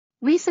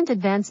Recent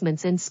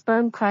advancements in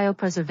sperm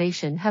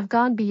cryopreservation have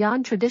gone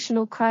beyond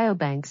traditional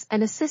cryobanks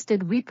and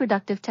assisted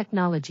reproductive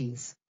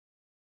technologies.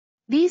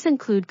 These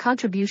include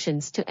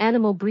contributions to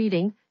animal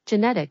breeding,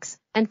 genetics,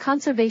 and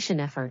conservation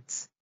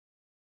efforts.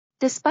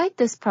 Despite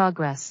this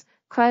progress,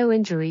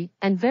 cryoinjury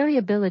and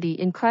variability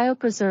in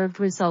cryopreserved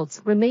results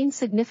remain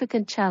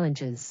significant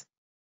challenges.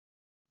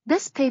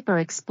 This paper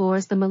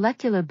explores the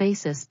molecular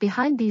basis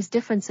behind these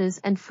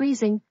differences and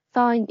freezing,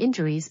 thawing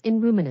injuries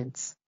in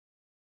ruminants.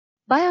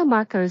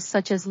 Biomarkers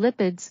such as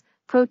lipids,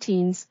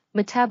 proteins,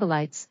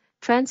 metabolites,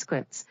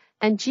 transcripts,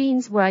 and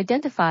genes were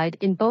identified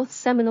in both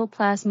seminal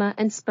plasma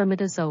and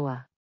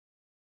spermatozoa.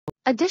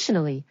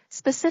 Additionally,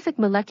 specific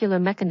molecular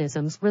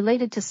mechanisms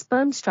related to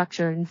sperm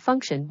structure and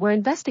function were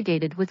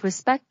investigated with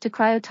respect to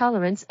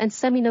cryotolerance and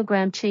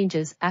seminogram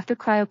changes after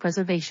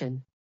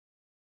cryopreservation.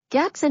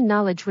 Gaps in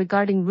knowledge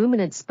regarding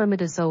ruminant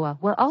spermatozoa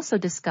were also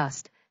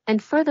discussed,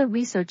 and further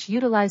research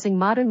utilizing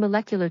modern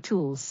molecular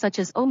tools such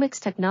as omics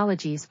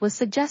technologies was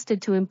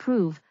suggested to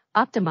improve,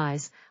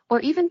 optimize, or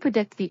even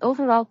predict the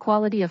overall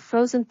quality of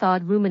frozen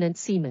thawed ruminant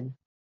semen.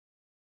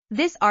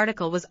 This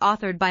article was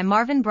authored by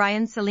Marvin,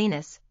 Bryan,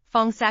 Salinas,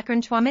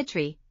 Phongsakorn,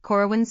 Chuammitri,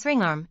 Korawan,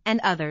 Sringarm, and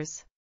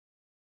others.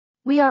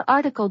 We are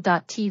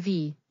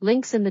RTCLTV,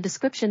 links in the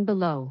description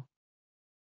below.